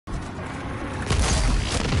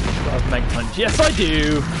I have Mega Punch? Yes, I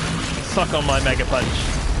do! Suck on my Mega Punch.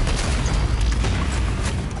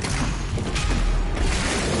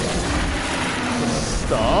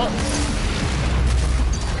 Start.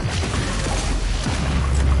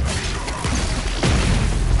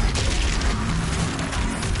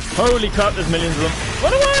 Holy crap, there's millions of them.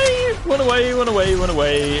 Run away! Run away, run away, run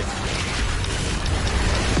away.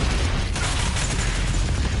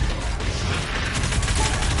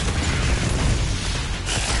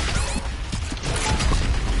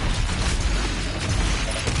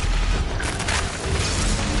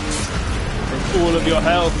 All of your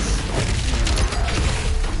health.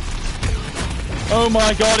 Oh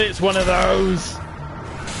my god, it's one of those.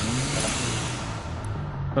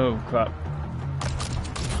 Oh crap.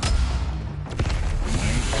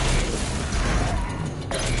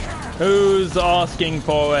 Who's asking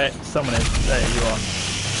for it? Someone is. There you are.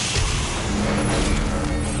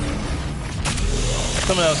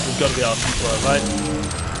 Someone else has got to be asking for it, right?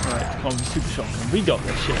 Right, come on, super shotgun. We got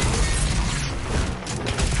this shit.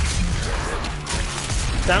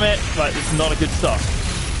 Damn it! Right, this is not a good start.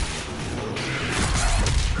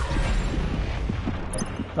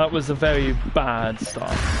 That was a very bad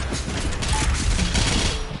start.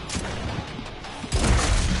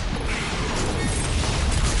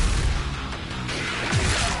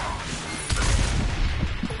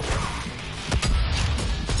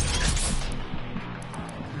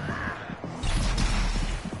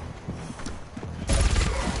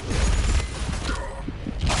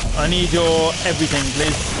 I need your everything,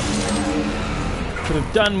 please. Could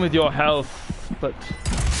have done with your health, but...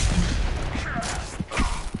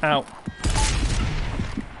 Ow.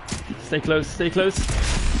 Stay close, stay close.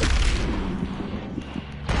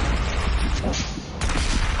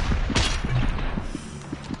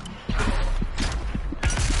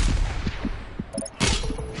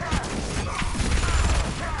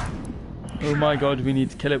 Oh my god, we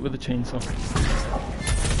need to kill it with a chainsaw.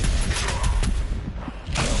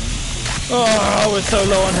 Oh, we're so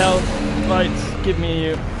low on health. Right, give me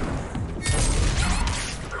you.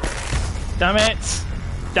 Damn it!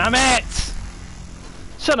 Damn it!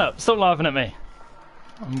 Shut up, stop laughing at me.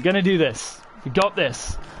 I'm gonna do this. We got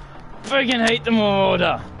this. Friggin' hate the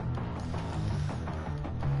Marauder.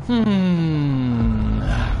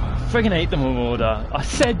 Friggin' hate the Marauder. I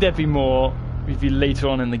said there'd be more. We'd be later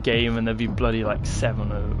on in the game and there'd be bloody like 7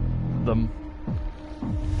 of them.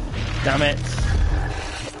 Damn it.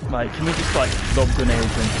 Right, can we just like lob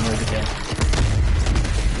grenades from over here?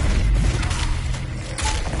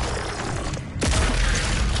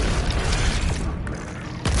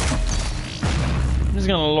 I'm just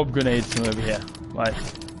gonna lob grenades from over here. Right.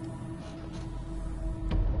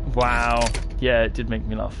 Wow. Yeah, it did make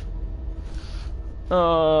me laugh.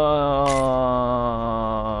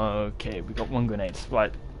 Okay, we got 1 grenade.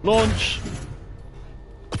 Right. Launch!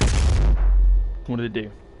 What did it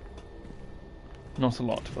do? Not a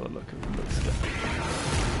lot for the look of it.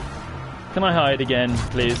 Can I hide again,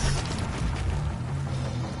 please?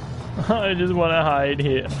 I just want to hide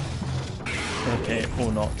here. Okay,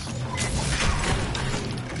 or not.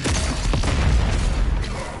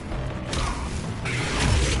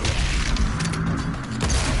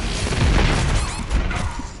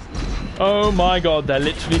 Oh my god, they're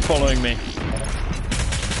literally following me.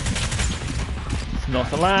 It's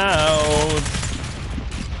not allowed.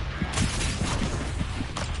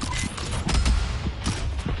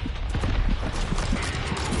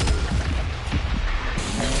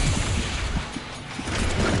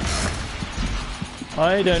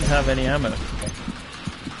 I don't have any ammo.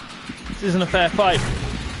 This isn't a fair fight.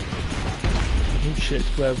 Oh shit,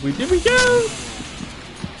 where did we go?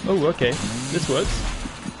 Oh, okay. This works.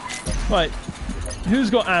 Right. Who's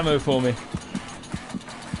got ammo for me?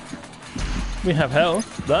 We have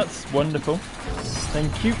health. That's wonderful.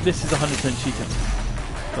 Thank you. This is 100% cheating.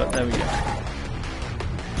 But there we go.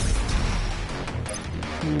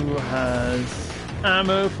 Who has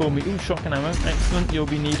ammo for me? Ooh, shotgun ammo. Excellent. You'll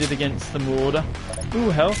be needed against the Marauder. Ooh,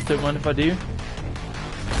 health. Don't mind if I do.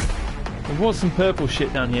 There was some purple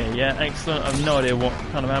shit down here. Yeah, excellent. I have no idea what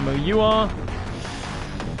kind of ammo you are.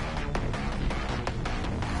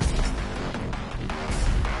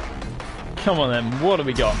 Come on then. What have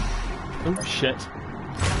we got? Oh, shit.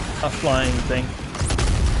 A flying thing.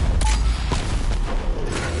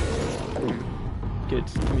 Good.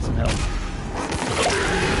 Give me some help.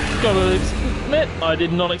 Gotta admit, I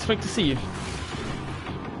did not expect to see you.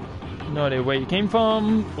 No idea where you came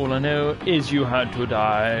from. All I know is you had to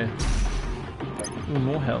die. Ooh,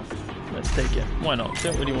 more health. Let's take it. Why not?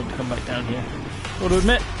 Don't really want to come back down here. Gotta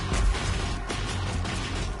admit.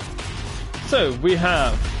 So, we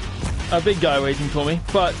have a big guy waiting for me,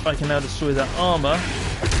 but I can now destroy that armor.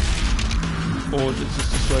 Or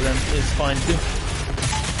just destroy them is fine too.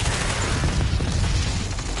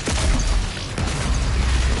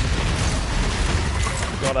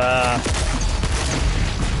 Gotta...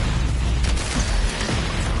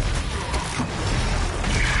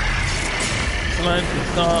 Excellent,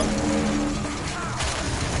 start.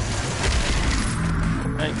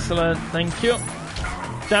 Excellent, thank you.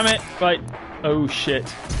 Damn it, right. Oh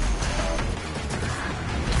shit.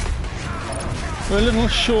 We're a little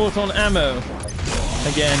short on ammo.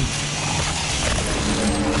 Again.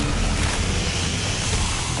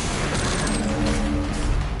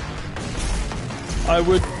 I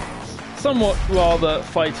would somewhat rather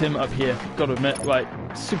fight him up here, gotta admit. Right,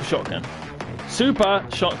 super shotgun. Super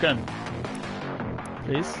shotgun.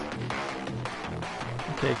 Please.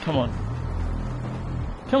 Okay, come on.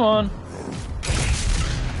 Come on.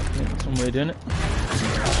 That's one way of doing it.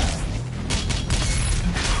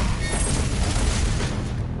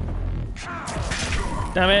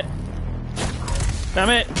 Damn it. Damn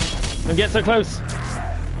it. Don't get so close.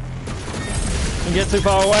 Don't get so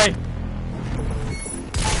far away.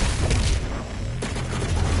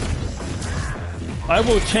 I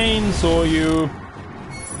will chainsaw you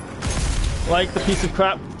like the piece of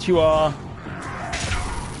crap that you are.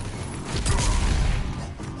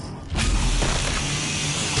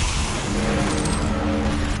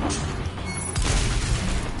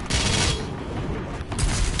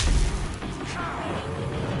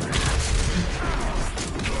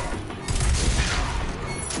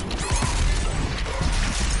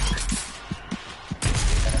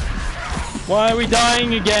 Why are we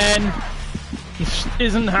dying again? This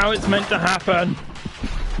isn't how it's meant to happen.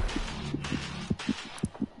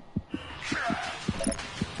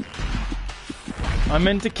 I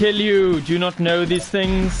meant to kill you. Do you not know these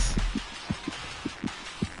things?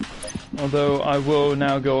 Although I will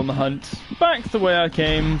now go on the hunt back the way I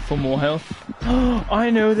came for more health. I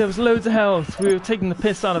know, there was loads of health. We were taking the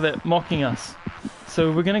piss out of it, mocking us.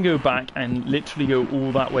 So we're going to go back and literally go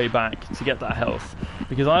all that way back to get that health.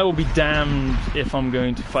 Because I will be damned if I'm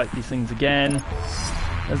going to fight these things again.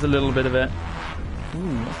 There's a little bit of it.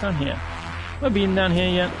 Ooh, what's down here? Have I been down here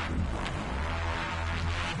yet?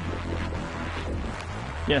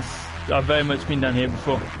 Yes, I've very much been down here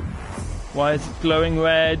before. Why is it glowing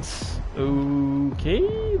red?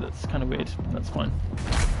 Okay, that's kind of weird. That's fine.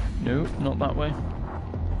 No, not that way.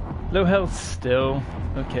 Low health still.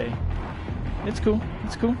 Okay. It's cool.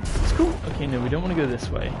 It's cool. It's cool. Okay, no, we don't want to go this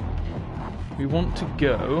way. We want to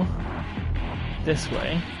go this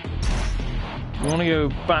way. We want to go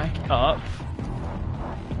back up.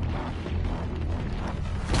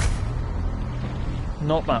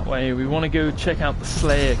 Not that way. We want to go check out the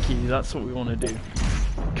Slayer key. That's what we want to do.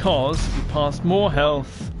 Because we passed more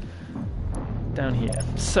health down here.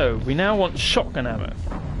 So, we now want shotgun ammo.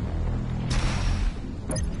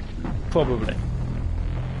 Probably.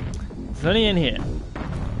 Is there any in here?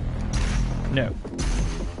 No.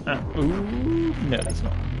 Ooh, no, that's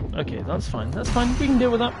not. Okay, that's fine. That's fine. We can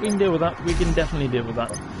deal with that. We can deal with that. We can definitely deal with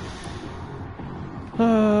that.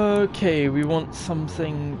 Okay, we want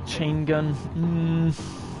something. Chain gun.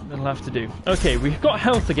 That'll have to do. Okay, we've got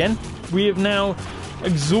health again. We have now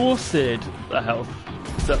exhausted the health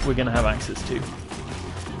that we're going to have access to.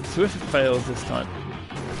 So if it fails this time.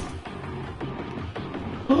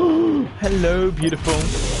 Oh, hello, beautiful.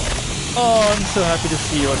 Oh, I'm so happy to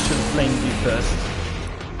see you. I should have blamed you first.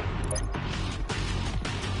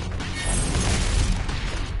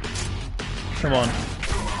 Come on.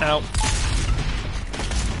 Ow.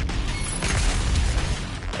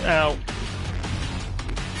 Ow.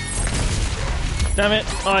 Damn it,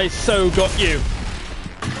 I so got you.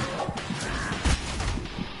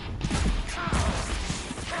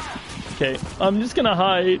 Okay, I'm just gonna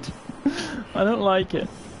hide. I don't like it.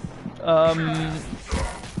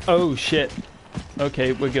 Oh shit.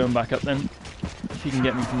 Okay, we're going back up then. If you can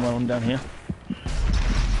get me from while I'm down here.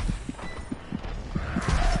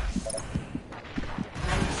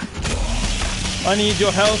 I need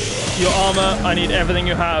your health, your armor, I need everything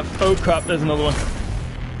you have. Oh crap, there's another one.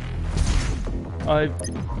 I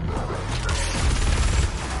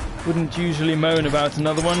wouldn't usually moan about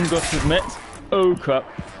another one, got to admit. Oh crap.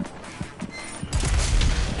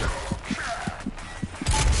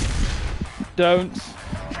 Don't.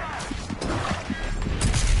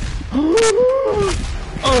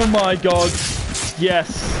 Oh my god.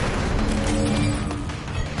 Yes.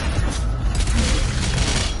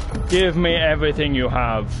 Give me everything you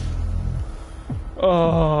have.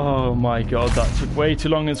 Oh my god, that took way too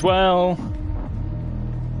long as well.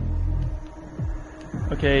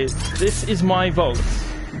 Okay, this is my vault.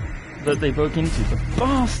 that they broke into. The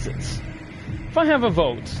bastards! If I have a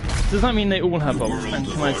vault, does that mean they all have vaults? And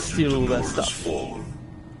can I steal all their stuff?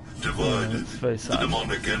 Divided, It's very the sad.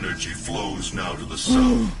 demonic energy flows now to the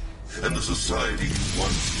south, and the society you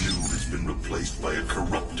once knew has been replaced by a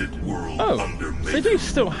corrupted world Oh, under so they do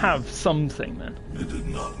still have something then. It did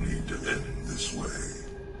not need to end this way.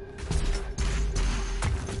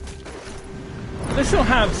 They still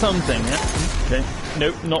have something, yeah? Okay.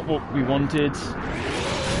 Nope, not what we wanted.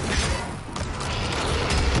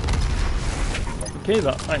 Okay,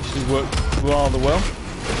 that actually worked rather well.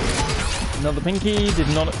 Another pinky, did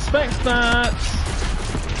not expect that.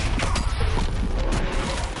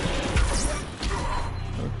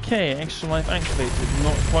 Okay, extra life activated.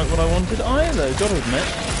 Not quite what I wanted either, gotta admit.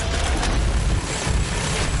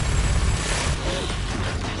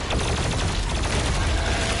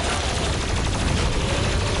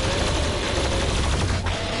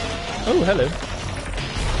 Oh, hello.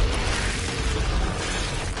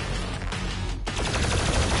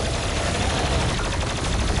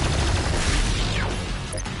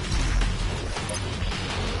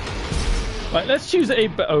 Right, let's choose a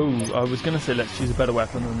oh, I was going to say let's choose a better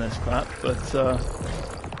weapon than this crap, but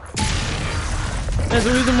there's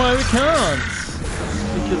a reason why we can't.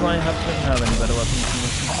 Because I don't have any better weapons than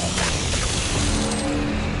this one.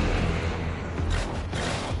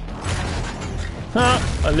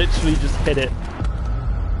 Ha! I literally just hit it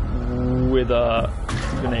with a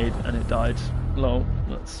grenade and it died. Lol,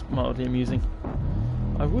 that's mildly amusing.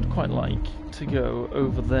 I would quite like to go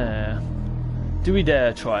over there. Do we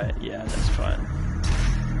dare try it? Yeah, let's try it.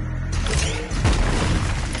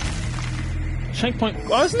 Checkpoint.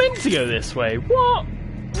 I was meant to go this way. What?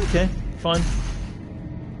 Okay, fine.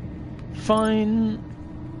 Fine.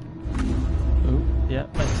 Oh, yeah,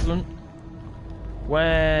 excellent.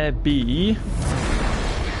 Where B?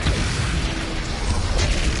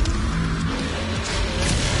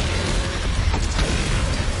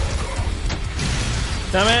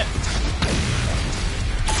 Damn it!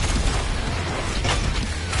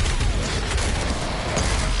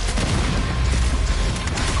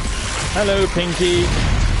 Hello, Pinky.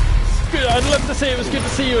 Good. I'd love to say it was good to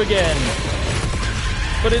see you again,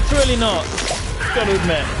 but it's really not. Gotta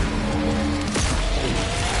admit.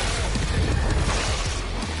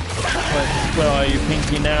 Where are you,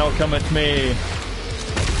 Pinky? Now come at me.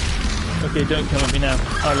 Okay, don't come at me now.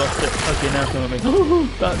 I lost it. Okay, now come at me. Ooh,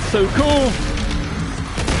 that's so cool.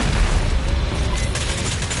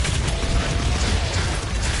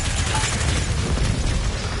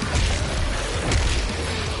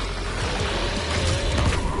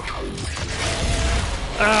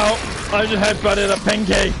 Ow! I just headbutted a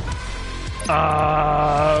Pinky!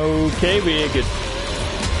 Okay, we're good.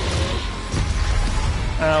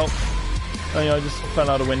 Ow. Oh yeah, I just fell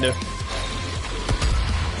out a window.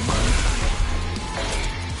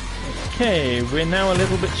 Okay, we're now a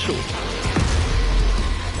little bit short.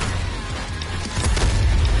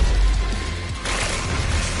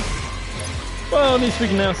 Well, at least we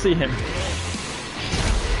can now see him.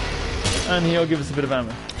 And he'll give us a bit of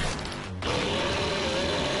ammo.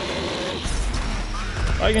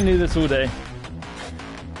 I can do this all day.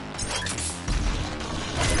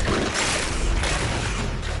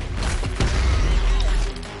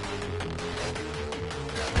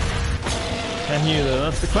 Can you though?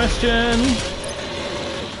 That's the question.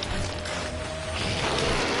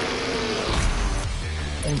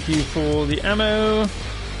 Thank you for the ammo.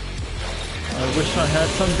 I wish I had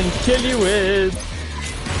something to kill you with.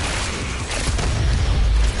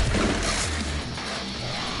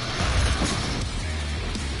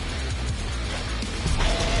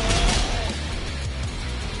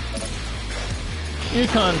 You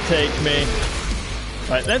can't take me.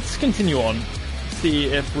 Right, let's continue on. See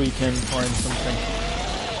if we can find something.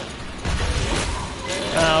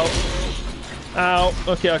 Ow. Ow.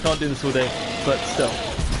 Okay, I can't do this all day, but still.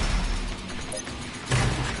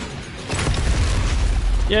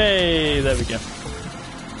 Yay, there we go.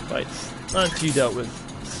 Right, that's you dealt with.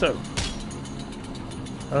 So.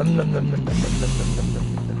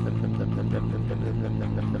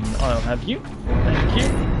 I'll have you. Thank you.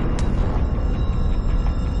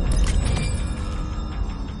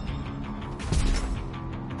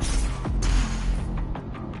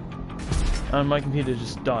 And my computer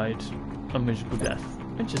just died a miserable death,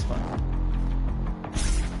 which is fine.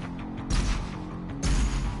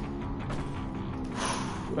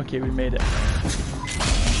 Okay, we made it.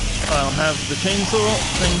 I'll have the chainsaw,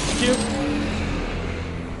 thank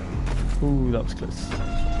you. Ooh, that was close.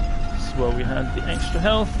 So we had the extra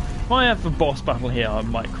health. If I have a boss battle here, I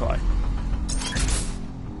might cry.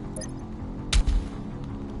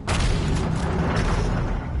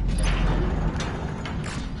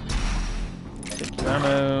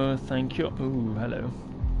 ammo, thank you. Ooh, hello.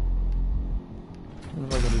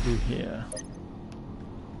 What have I got to do here?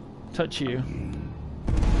 Touch you.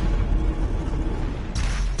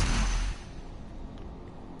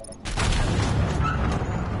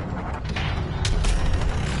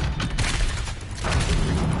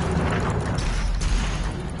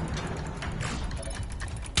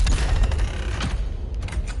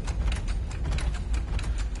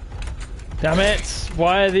 Damn it!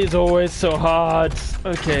 Why are these always so hard?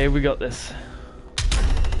 Okay, we got this.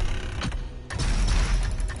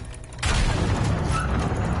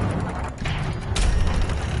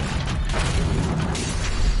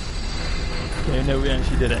 Okay, no, we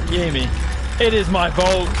actually did it. Yay me. It is my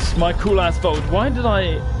vault! My cool ass vault. Why did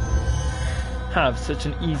I have such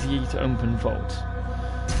an easy to open vault?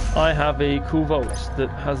 I have a cool vault that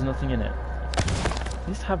has nothing in it. At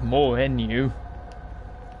least have more in you.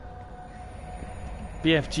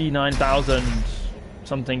 BFG 9000,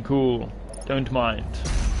 something cool, don't mind.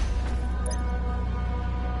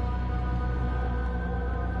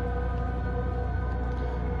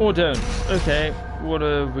 Or don't. Okay, what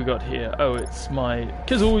have we got here? Oh, it's my...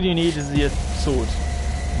 Because all you need is the sword.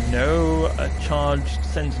 No, a charged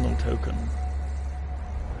sentinel token.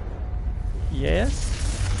 Yes?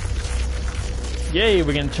 Yay,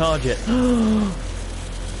 we're gonna charge it.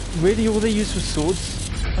 Really, all they use was swords?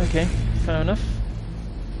 Okay, fair enough.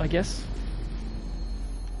 I guess.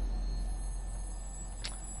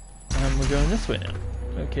 And we're going this way now.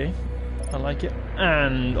 Okay, I like it.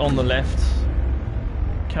 And on the left,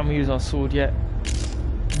 can we use our sword yet?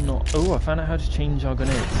 Not. Oh, I found out how to change our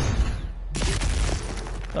grenades.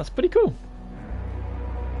 That's pretty cool.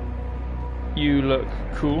 You look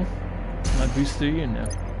cool. Can I boost through you? No.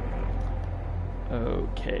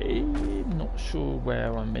 Okay, not sure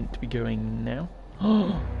where I'm meant to be going now.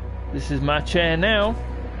 Oh, this is my chair now.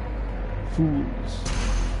 Fools.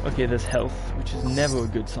 Okay, there's health, which is never a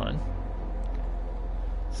good sign.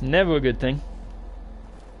 It's never a good thing.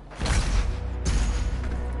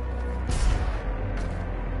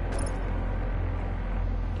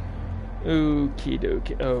 Okie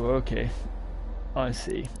dokie. Oh, okay. I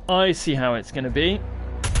see. I see how it's gonna be.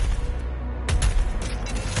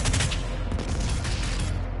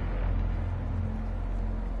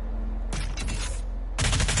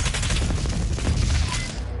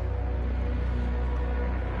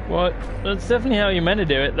 What? That's definitely how you meant to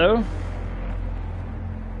do it, though.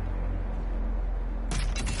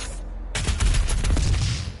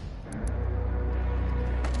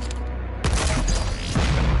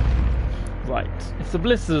 Right. If the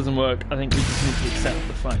blister doesn't work, I think we just need to accept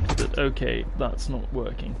the fact that, okay, that's not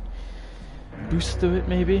working. Boost through it,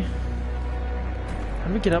 maybe? How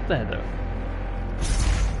do we get up there, though?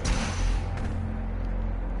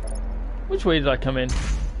 Which way did I come in?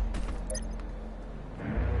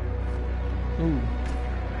 Ooh.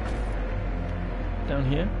 Down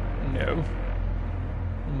here? No.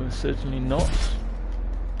 Almost certainly not.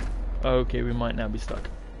 Okay, we might now be stuck.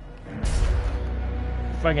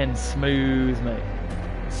 Fucking smooth, mate.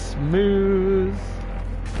 Smooth.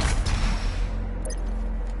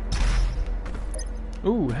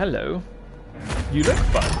 Ooh, hello. You look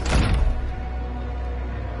fun.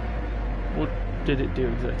 What did it do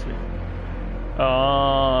exactly?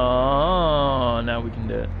 Ah, now we can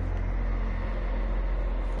do it.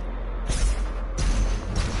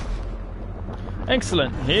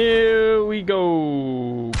 Excellent, here we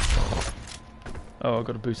go. Oh, I've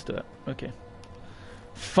got to boost that. Okay.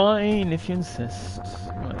 Fine, if you insist.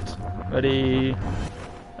 Right, ready.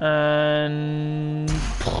 And...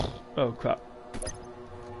 oh, crap.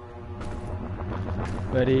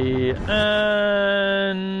 Ready,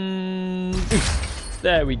 and...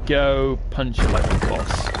 there we go. Punch it like a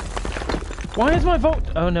boss. Why is my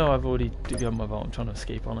vault... oh no, I've already done my vault. I'm trying to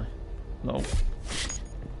escape, aren't I? No.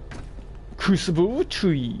 Crucible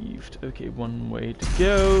retrieved. Okay, one way to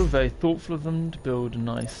go. Very thoughtful of them to build a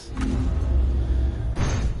nice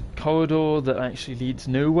corridor that actually leads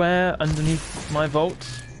nowhere underneath my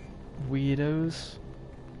vault. Weirdos.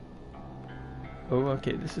 Oh,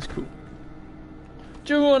 okay, this is cool.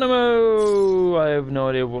 Geronimo! I have no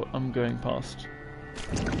idea what I'm going past.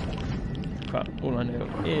 Crap, all I know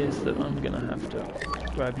is that I'm gonna have to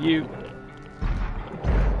grab you.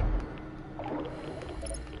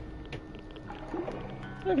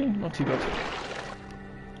 Okay, not too bad.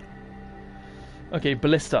 Okay,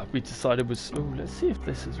 ballista we decided was... oh, let's see if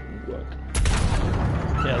this is work.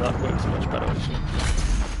 Yeah, that works much better actually.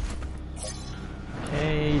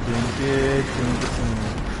 Okay, doing good, doing some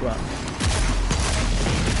crap.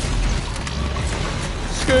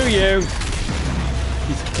 Screw you!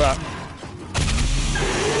 Piece of crap.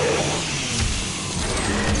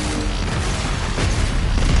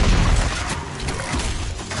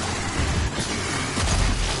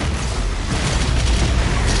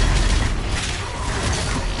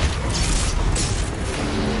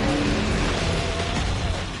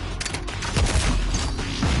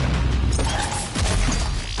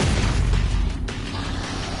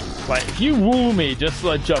 If you wall me just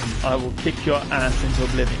so I jump, I will kick your ass into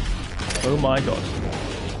oblivion. Oh my god.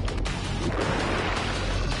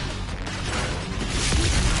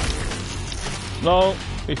 No,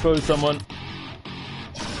 we froze someone.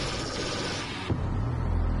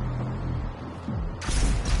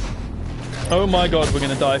 Oh my god, we're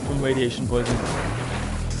gonna die from radiation poisoning.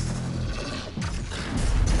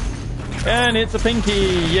 And it's a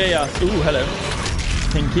Pinky! Yeah. Ooh, hello.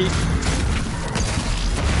 Pinky.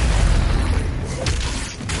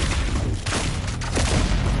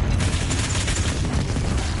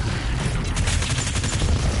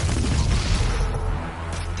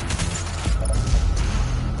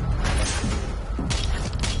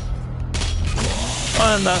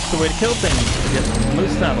 And that's the way to kill things, to get the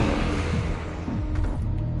most out of them.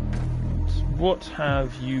 What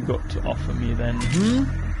have you got to offer me then?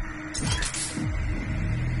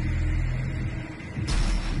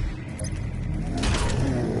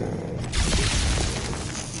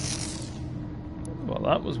 Well,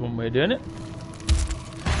 that was one way of doing it.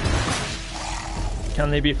 Can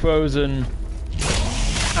they be frozen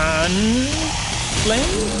and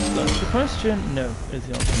flamed? That's the question. No, is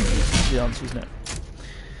the answer. The answer is no.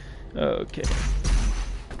 Okay.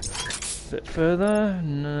 A bit further.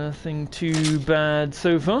 Nothing too bad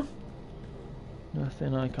so far.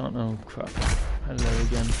 Nothing I can't... Oh, crap. Hello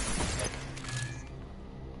again.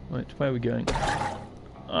 Right, where are we going?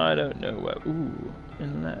 I don't know where... Ooh,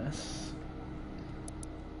 unless...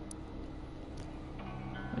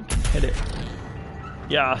 I can hit it.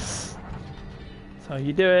 Yes! That's how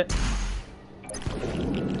you do it.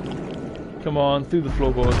 Come on, through the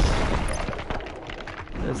floorboards.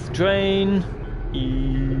 There's the drain.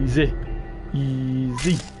 Easy.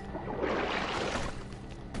 Easy.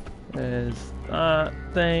 There's that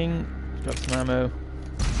thing. Got some ammo.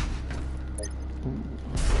 Ooh.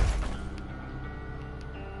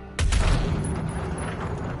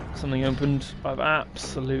 Something opened. I've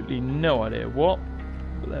absolutely no idea what.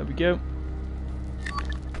 But there we go.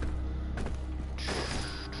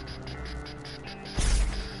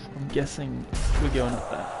 I'm guessing we're going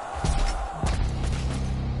up there.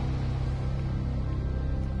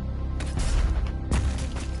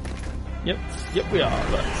 Yep, we are.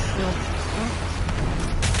 But still.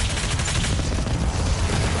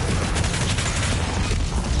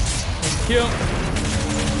 Thank you.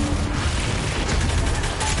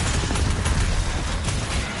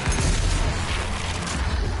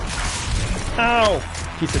 Ow!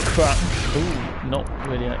 Piece of crap. Ooh, not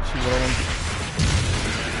really actually what I wanted.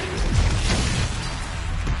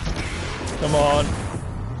 Come on.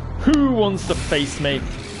 Who wants to face me?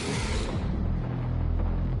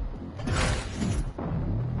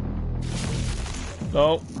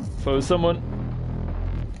 Oh, for someone.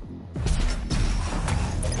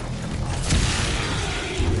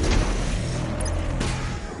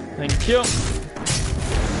 Thank you.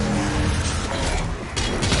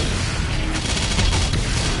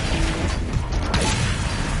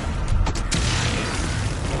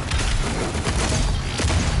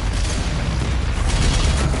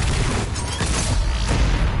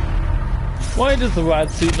 Why does the rad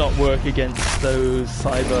suit not work against those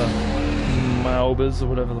cyber Malbers or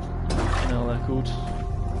whatever the hell they're called?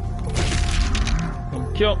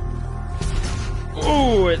 Thank you.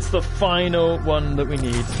 Oh, it's the final one that we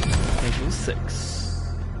need. Level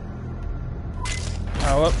 6.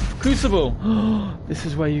 Power up Crucible. This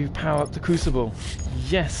is where you power up the Crucible.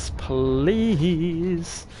 Yes,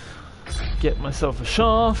 please. Get myself a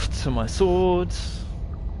shaft to my sword.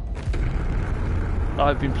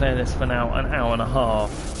 I've been playing this for now an hour and a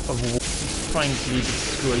half of frankly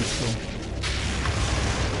disgraceful.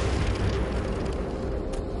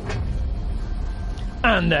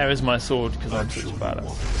 And there is my sword, because I'm such a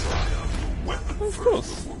badass. Of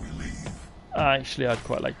course. Actually, I'd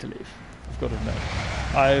quite like to leave. I've got to admit.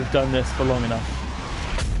 I've done this for long enough.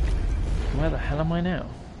 Where the hell am I now?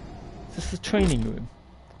 Is this the training room?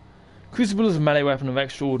 Crucible is a melee weapon of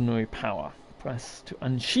extraordinary power. Press to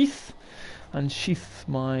unsheath. Unsheath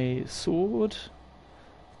my sword.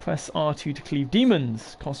 Press R2 to cleave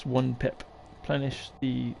demons. Cost 1 pip. Replenish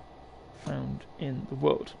the found in the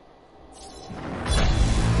world.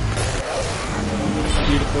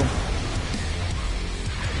 Beautiful.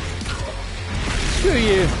 Screw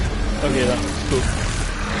you. Okay, that's cool.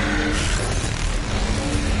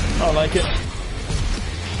 I like it.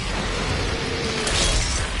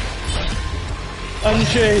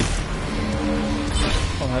 Unsheath.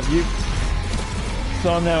 I'll have you.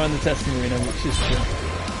 So I'm now in the testing arena, which is true.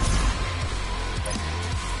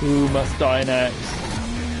 Who must die next?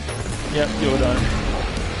 Yep, you're done.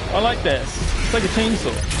 I like this. It's like a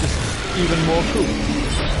chainsaw, just even more cool.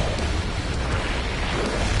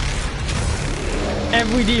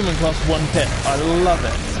 Every demon costs 1 pip. I love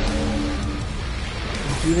it.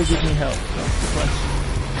 Do they give me help? That's the question.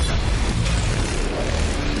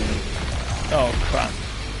 Oh crap.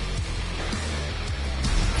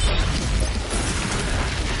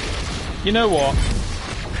 You know what?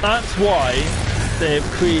 That's why they've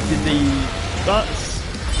created the... That's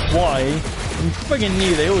why... I friggin'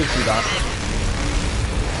 knew they always do that.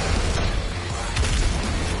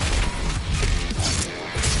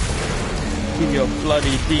 Give you a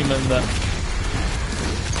bloody demon that...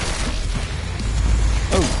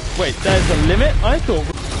 Oh, wait, there's a limit? I thought...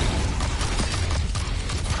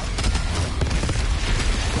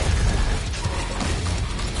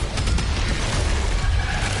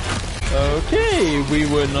 Okay, we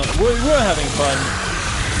were having fun.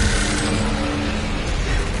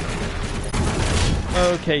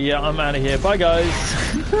 Okay, yeah, I'm out of here. Bye, guys.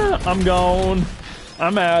 I'm gone.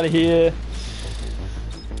 I'm out of here.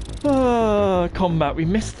 Combat. We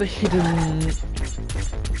missed the hidden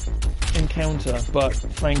encounter, but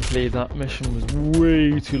frankly, that mission was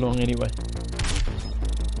way too long anyway.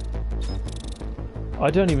 I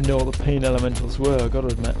don't even know what the pain elementals were, I gotta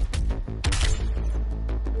admit.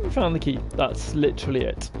 Found the key. That's literally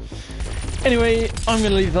it. Anyway, I'm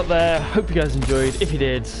going to leave that there. Hope you guys enjoyed. If you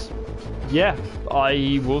did, yeah,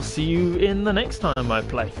 I will see you in the next time I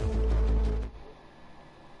play.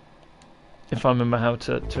 If I remember how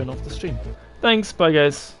to turn off the stream. Thanks, bye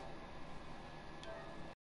guys.